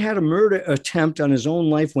then he had a murder attempt on his own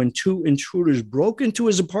life when 2 intruders broke into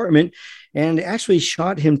his apartment and actually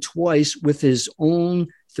shot him twice with his own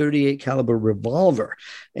 .38 caliber revolver.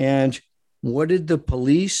 And what did the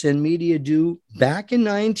police and media do? Back in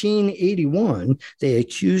 1981, they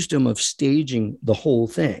accused him of staging the whole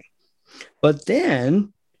thing. But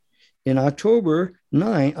then in October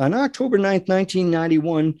on October 9th,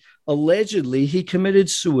 1991, allegedly he committed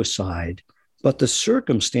suicide. But the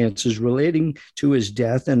circumstances relating to his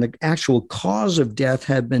death and the actual cause of death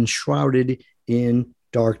have been shrouded in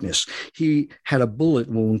darkness. He had a bullet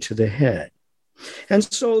wound to the head. And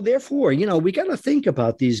so, therefore, we got to think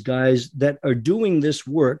about these guys that are doing this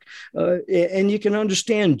work. And you can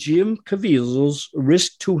understand Jim Caviezel's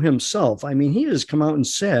risk to himself. I mean, he has come out and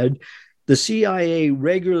said the CIA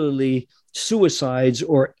regularly suicides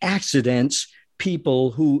or accidents people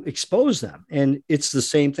who expose them. And it's the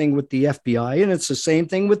same thing with the FBI, and it's the same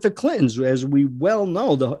thing with the Clintons. As we well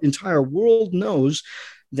know, the entire world knows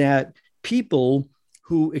that people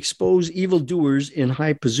who expose evildoers in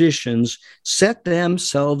high positions set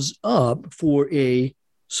themselves up for a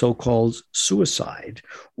so-called suicide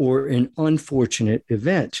or an unfortunate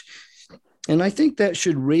event. And I think that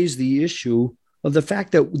should raise the issue of the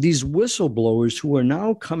fact that these whistleblowers who are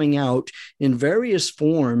now coming out in various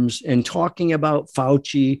forms and talking about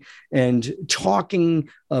Fauci and talking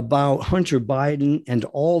about Hunter Biden and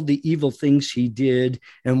all the evil things he did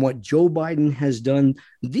and what Joe Biden has done,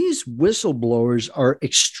 these whistleblowers are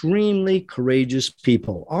extremely courageous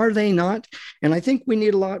people, are they not? And I think we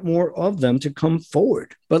need a lot more of them to come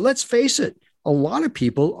forward. But let's face it, a lot of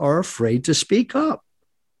people are afraid to speak up.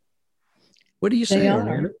 What do you say?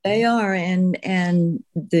 They are. And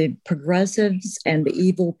the progressives and the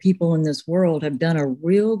evil people in this world have done a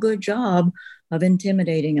real good job of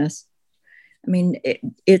intimidating us. I mean,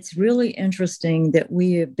 it's really interesting that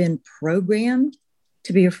we have been programmed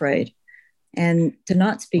to be afraid and to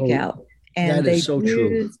not speak out. And that is so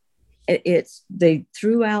true. They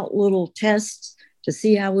threw out little tests to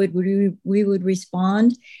see how we would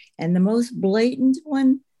respond. And the most blatant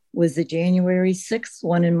one was the January 6th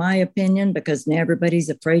one, in my opinion, because now everybody's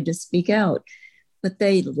afraid to speak out. But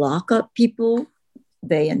they lock up people,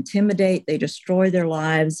 they intimidate, they destroy their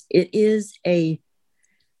lives. It is an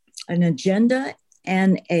agenda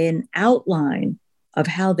and an outline of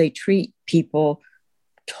how they treat people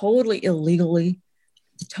totally illegally,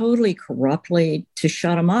 totally corruptly, to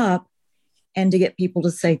shut them up and to get people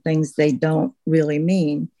to say things they don't really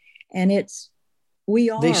mean. And they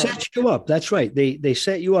set you up. That's right. They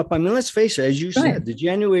set you up. I mean, let's face it, as you said, the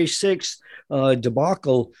January 6th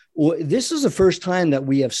debacle, this is the first time that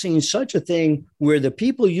we have seen such a thing where the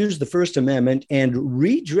people use the First Amendment and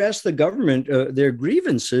redress the government, their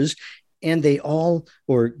grievances, and they all,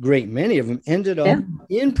 or a great many of them, ended up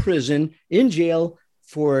in prison, in jail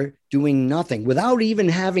for doing nothing without even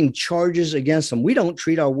having charges against them. We don't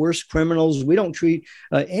treat our worst criminals. We don't treat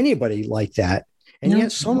anybody like that. And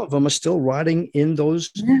yet some of them are still rotting in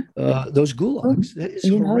those gulags. That is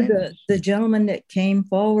horrendous. The gentleman that came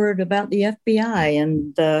forward about the FBI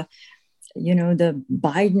and the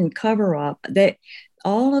Biden cover-up,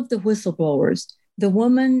 all of the whistleblowers, the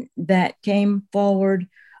woman that came forward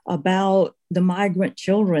about the migrant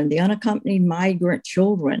children, the unaccompanied migrant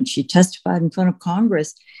children, she testified in front of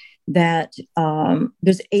Congress that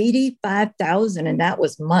there's 85,000, and that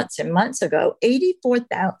was months and months ago,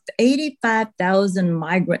 85,000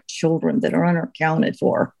 migrant children that are unaccounted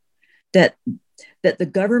for, that the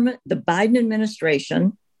government, the Biden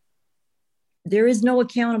administration, there is no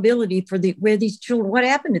accountability for where these children, what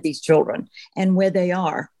happened to these children and where they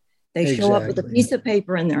are. They show up with a piece of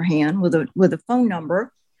paper in their hand with a phone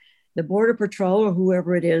number. The Border Patrol or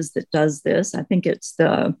whoever it is that does this, I think it's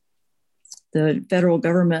the federal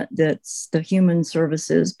government, that's the human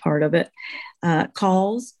services part of it,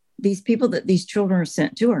 calls. These people that these children are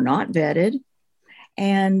sent to are not vetted,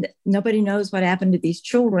 and nobody knows what happened to these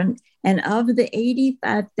children. And of the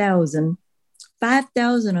 85,000,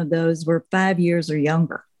 5,000 of those were 5 years or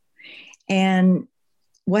younger. And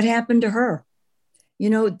what happened to her?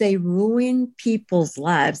 They ruin people's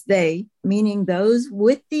lives. They, meaning those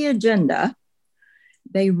with the agenda,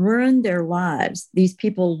 they ruin their lives. These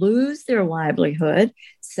people lose their livelihood.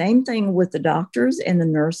 Same thing with the doctors and the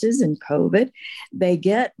nurses in COVID. They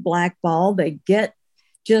get blackballed. They get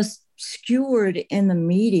just skewered in the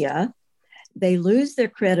media. They lose their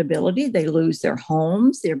credibility. They lose their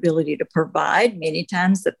homes, their ability to provide. Many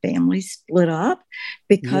times the families split up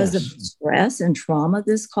because of stress and trauma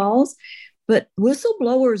this calls. But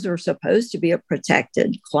whistleblowers are supposed to be a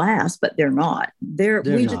protected class, but they're not. They're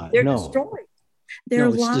destroyed.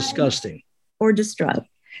 It's disgusting. Or destroyed.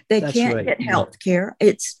 They can't get health care.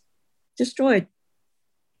 It's destroyed.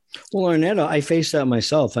 Well, Arnetta, I faced that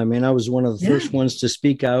myself. I mean, I was one of the first ones to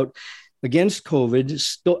speak out. against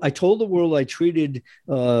COVID. I told the world I treated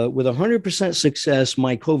with 100% success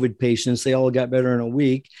my COVID patients. They all got better in a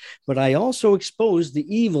week. But I also exposed the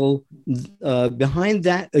evil behind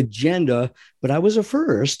that agenda. But I was a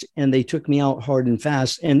first, and they took me out hard and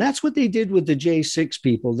fast. And that's what they did with the J6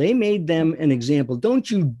 people. They made them an example. Don't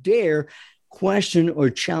you dare question or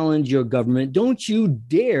challenge your government. Don't you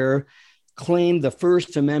dare claim the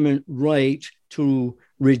First Amendment right to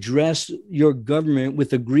redress your government with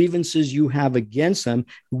the grievances you have against them.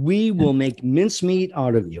 We will make mincemeat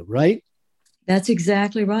out of you, right? That's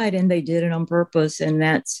exactly right. And they did it on purpose. And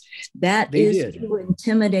that is to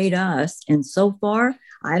intimidate us. And so far,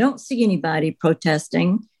 I don't see anybody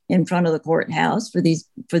protesting in front of the courthouse for these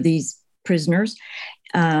prisoners.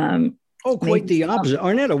 Quite the opposite.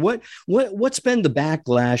 Arnetta, what's been the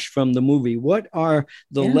backlash from the movie? What are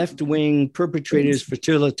the left-wing perpetrators,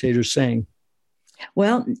 facilitators saying?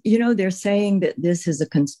 Well, they're saying that this is a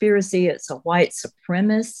conspiracy. It's a white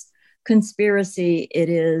supremacist conspiracy. It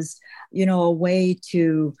is, a way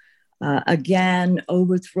to, again,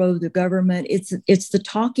 overthrow the government. It's the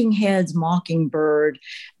talking heads mockingbird.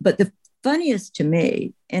 But the funniest to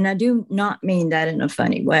me, and I do not mean that in a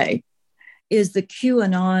funny way, is the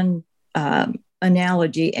QAnon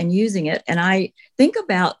analogy and using it. And I think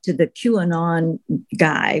about to the QAnon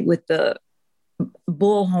guy with the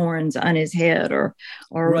bull horns on his head or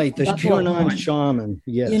right, the QAnon shaman.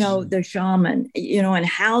 Yes. The shaman, and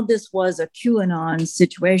how this was a QAnon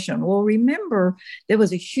situation. Well, remember, there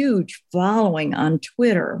was a huge following on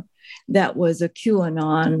Twitter that was a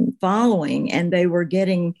QAnon following, and they were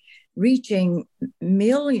reaching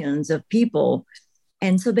millions of people.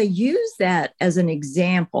 And so they used that as an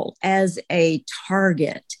example, as a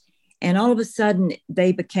target. And all of a sudden,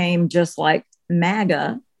 they became just like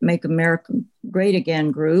MAGA, Make America Great Again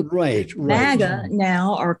group. Right. MAGA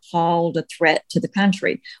now are called a threat to the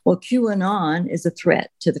country. Well, QAnon is a threat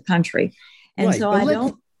to the country. And so I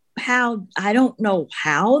don't know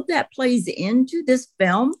how that plays into this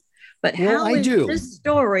film, but how is this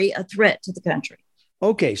story a threat to the country?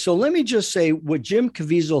 Okay, so let me just say what Jim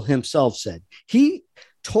Caviezel himself said. He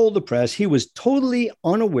told the press he was totally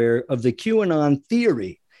unaware of the QAnon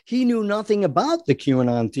theory. He knew nothing about the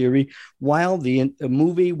QAnon theory while the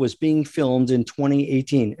movie was being filmed in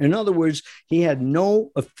 2018. In other words, he had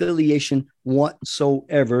no affiliation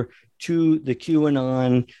whatsoever to the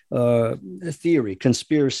QAnon theory,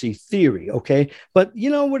 conspiracy theory, okay? But you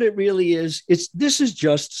know what it really is? This is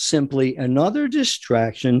just simply another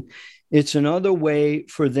distraction. It's another way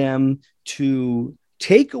for them to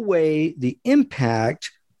take away the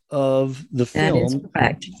impact of the film. That is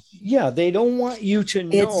correct. Yeah, they don't want you to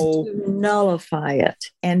know. It's to nullify it.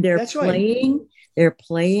 And they're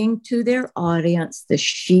playing to their audience, the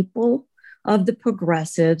sheeple of the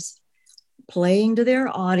progressives, playing to their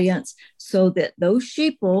audience so that those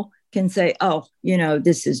sheeple can say, oh,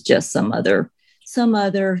 this is just some other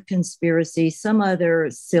conspiracy, some other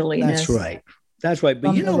silliness. That's right.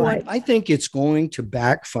 But you know what? I think it's going to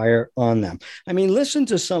backfire on them. I mean, listen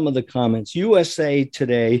to some of the comments. USA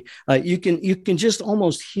Today, you can just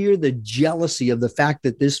almost hear the jealousy of the fact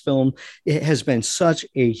that this film has been such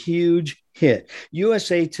a huge hit.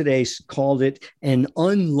 USA Today called it an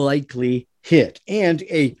unlikely hit and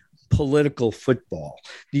a political football.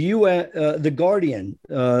 The Guardian,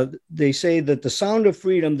 they say that The Sound of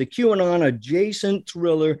Freedom, the QAnon adjacent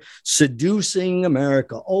thriller seducing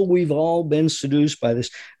America. Oh, we've all been seduced by this.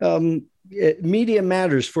 Media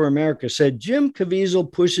Matters for America said Jim Caviezel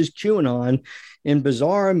pushes QAnon in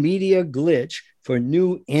bizarre media glitch for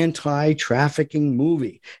new anti-trafficking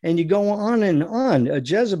movie. And you go on and on.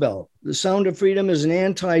 Jezebel, The Sound of Freedom is an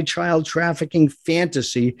anti-child trafficking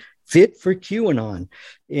fantasy fit for QAnon.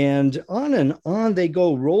 And on they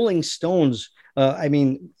go. Rolling Stones,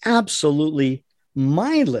 absolutely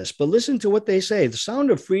mindless. But listen to what they say. The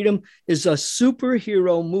Sound of Freedom is a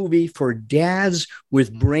superhero movie for dads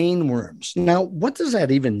with brain worms. Now, what does that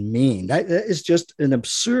even mean? That is just an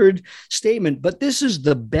absurd statement. But this is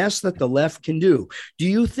the best that the left can do. Do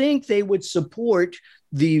you think they would support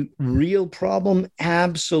the real problem?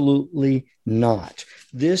 Absolutely not.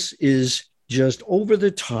 This is just over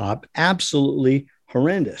the top, absolutely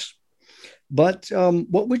horrendous. But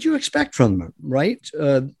what would you expect from them, right?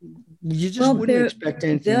 You just wouldn't expect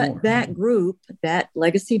anything more. That group, that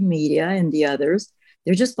Legacy Media and the others,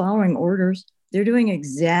 they're just following orders. They're doing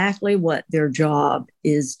exactly what their job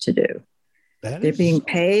is to do. They're being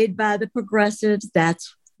paid by the progressives.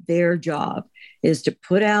 That's their job, is to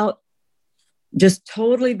put out just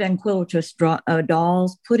totally ventriloquist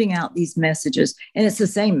dolls putting out these messages. And it's the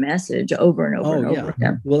same message over and over and over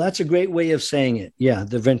again. Well, that's a great way of saying it. Yeah,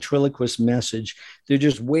 the ventriloquist message. They're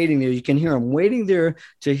just waiting there. You can hear them waiting there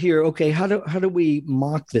to hear, okay, how do we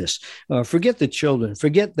mock this? Forget the children.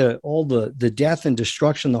 Forget all the death and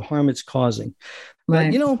destruction, the harm it's causing.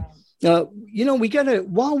 Right. We gotta,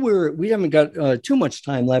 we haven't got too much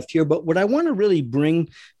time left here, but what I want to really bring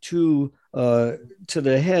to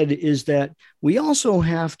the head is that we also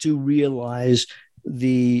have to realize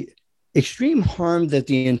the extreme harm that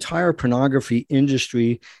the entire pornography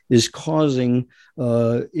industry is causing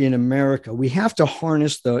in America. We have to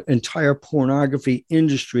harness the entire pornography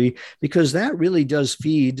industry because that really does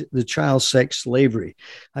feed the child sex slavery.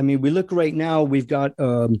 I mean, we look right now, we've got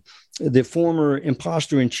the former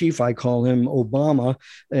imposter in chief, I call him, Obama,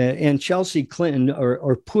 and Chelsea Clinton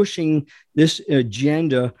are pushing this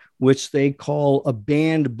agenda, which they call a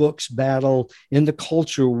banned books battle in the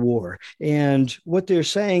culture war. And what they're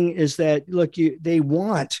saying is that, look, they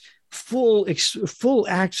want full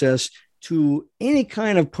access to any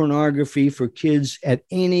kind of pornography for kids at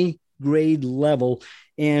any grade level.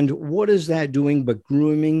 And what is that doing but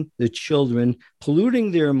grooming the children,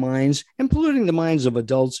 polluting their minds and polluting the minds of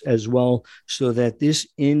adults as well, so that this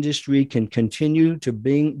industry can continue to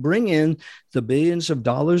bring in the billions of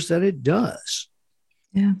dollars that it does?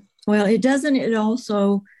 Yeah. Well, it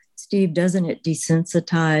also, Steve, doesn't it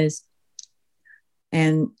desensitize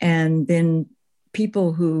and then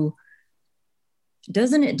people who,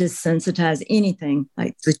 doesn't it desensitize anything,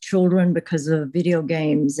 like the children because of video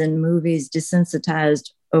games and movies,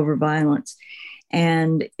 desensitized over violence?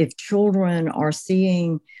 And if children are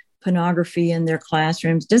seeing pornography in their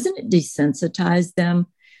classrooms, doesn't it desensitize them?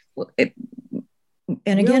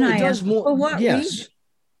 And again, I ask, for what reason?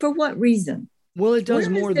 For what reason? Well, it does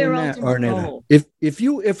more than that, Arnetta.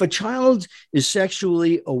 If a child is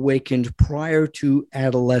sexually awakened prior to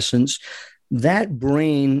adolescence, that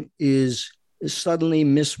brain is suddenly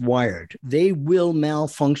miswired. They will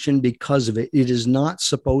malfunction because of it. It is not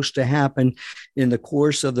supposed to happen in the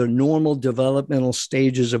course of the normal developmental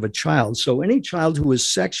stages of a child. So any child who is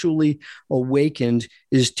sexually awakened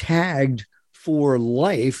is tagged for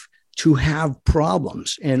life to have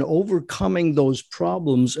problems, and overcoming those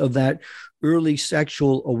problems of that early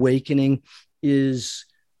sexual awakening is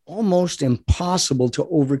almost impossible to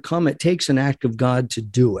overcome. It takes an act of God to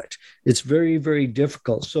do it. It's very, very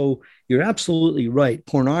difficult. So you're absolutely right.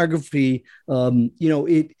 Pornography,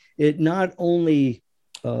 it not only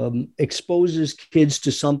exposes kids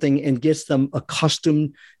to something and gets them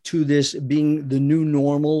accustomed to this being the new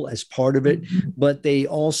normal as part of it, but they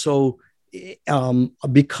also,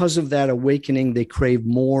 because of that awakening, they crave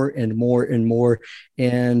more and more and more.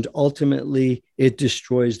 And ultimately, it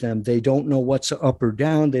destroys them. They don't know what's up or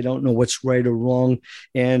down. They don't know what's right or wrong.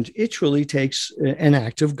 And it truly takes an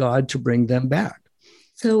act of God to bring them back.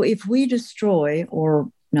 So if we destroy, or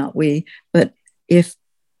not we, but if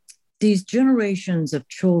these generations of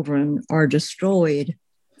children are destroyed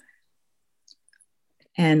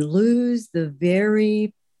and lose the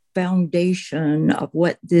very foundation of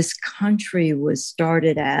what this country was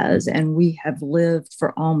started as, and we have lived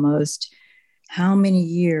for almost how many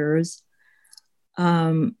years,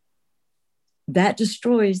 that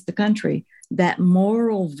destroys the country. That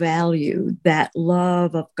moral value, that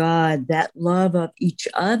love of God, that love of each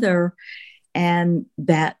other, and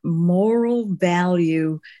that moral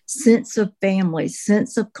value, sense of family,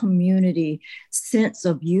 sense of community, sense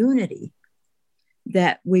of unity,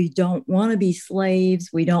 that we don't want to be slaves.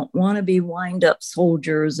 We don't want to be wind-up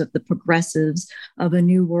soldiers of the progressives of a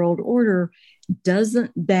new world order.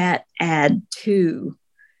 Doesn't that add to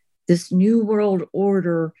this new world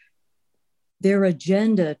order, their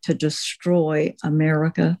agenda to destroy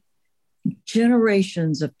America?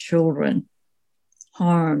 Generations of children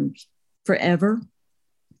harmed forever.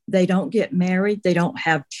 They don't get married. They don't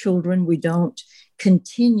have children. We don't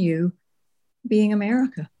continue being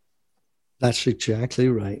America. That's exactly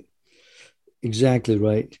right. Exactly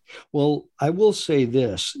right. Well, I will say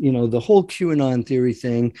this, the whole QAnon theory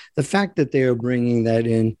thing, the fact that they are bringing that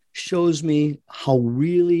in shows me how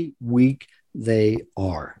really weak they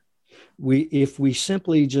are. If we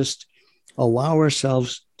simply just allow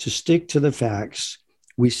ourselves to stick to the facts,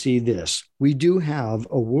 we see this. We do have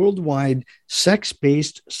a worldwide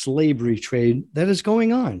sex-based slavery trade that is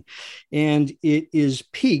going on, and it is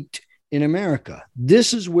peaked in America.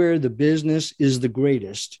 This is where the business is the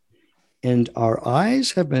greatest. And our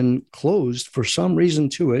eyes have been closed for some reason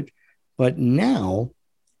to it. But now,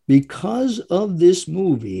 because of this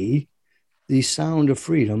movie, The Sound of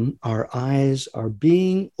Freedom, our eyes are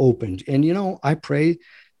being opened. And, I pray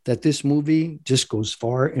that this movie just goes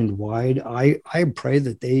far and wide. I pray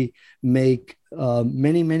that they make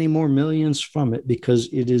many, many more millions from it, because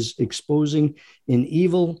it is exposing an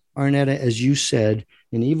evil, Arnetta, as you said,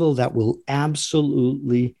 an evil that will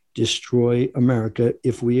absolutely destroy America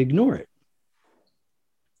if we ignore it.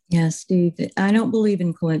 Yes, Steve, I don't believe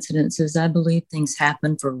in coincidences. I believe things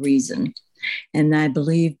happen for a reason. And I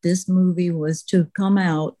believe this movie was to come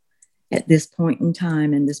out at this point in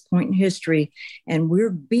time and this point in history, and we're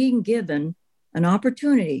being given an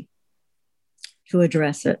opportunity to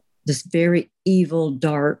address it. This very evil,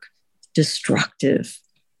 dark, destructive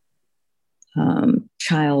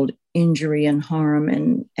child injury and harm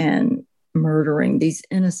and murdering these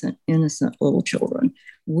innocent little children.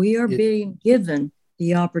 We are being given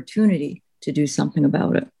the opportunity to do something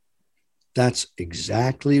about it. That's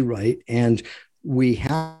exactly right. And we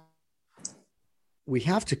have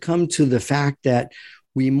to come to the fact that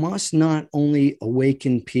we must not only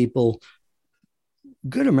awaken people,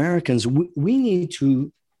 good Americans, we need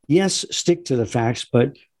to, yes, stick to the facts,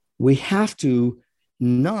 but we have to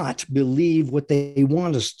not believe what they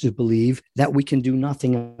want us to believe, that we can do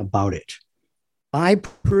nothing about it. I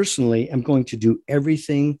personally am going to do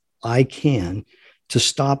everything I can to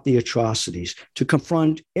stop the atrocities, to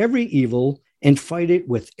confront every evil and fight it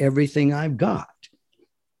with everything I've got.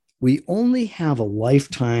 We only have a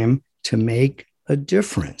lifetime to make a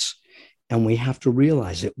difference, and we have to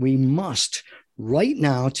realize it. We must, right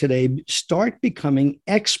now, today, start becoming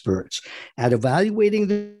experts at evaluating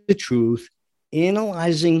the truth,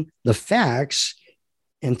 analyzing the facts,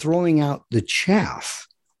 and throwing out the chaff,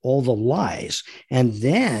 all the lies. And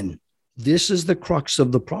then this is the crux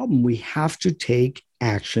of the problem. We have to take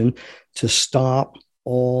action to stop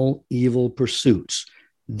all evil pursuits.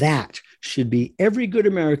 That should be every good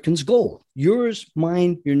American's goal. Yours,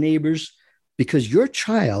 mine, your neighbors, because your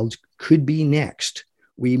child could be next.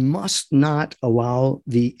 We must not allow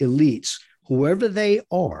the elites, whoever they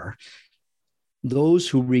are, those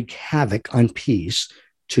who wreak havoc on peace,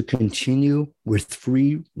 to continue with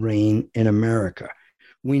free reign in America.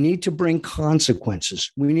 We need to bring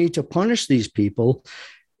consequences. We need to punish these people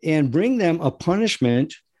and bring them a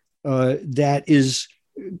punishment that is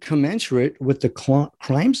commensurate with the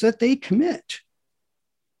crimes that they commit.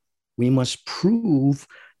 We must prove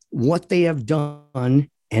what they have done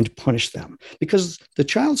and punish them, because the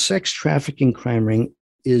child sex trafficking crime ring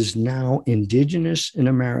is now indigenous in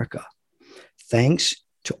America, thanks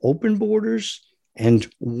to open borders and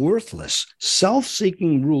worthless,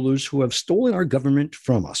 self-seeking rulers who have stolen our government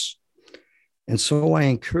from us. And so I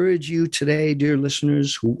encourage you today, dear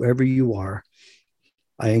listeners, whoever you are,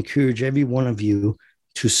 I encourage every one of you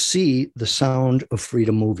to see the Sound of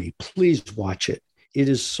Freedom movie. Please watch it. It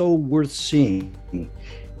is so worth seeing.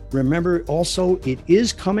 Remember also, it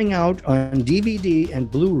is coming out on DVD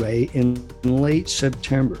and Blu-ray in late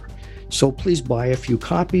September. So please buy a few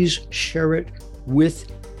copies, share it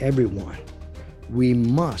with everyone. We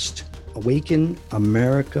must awaken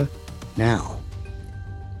America now,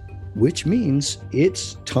 which means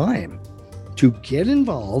it's time to get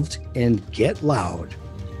involved and get loud,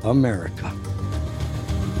 America.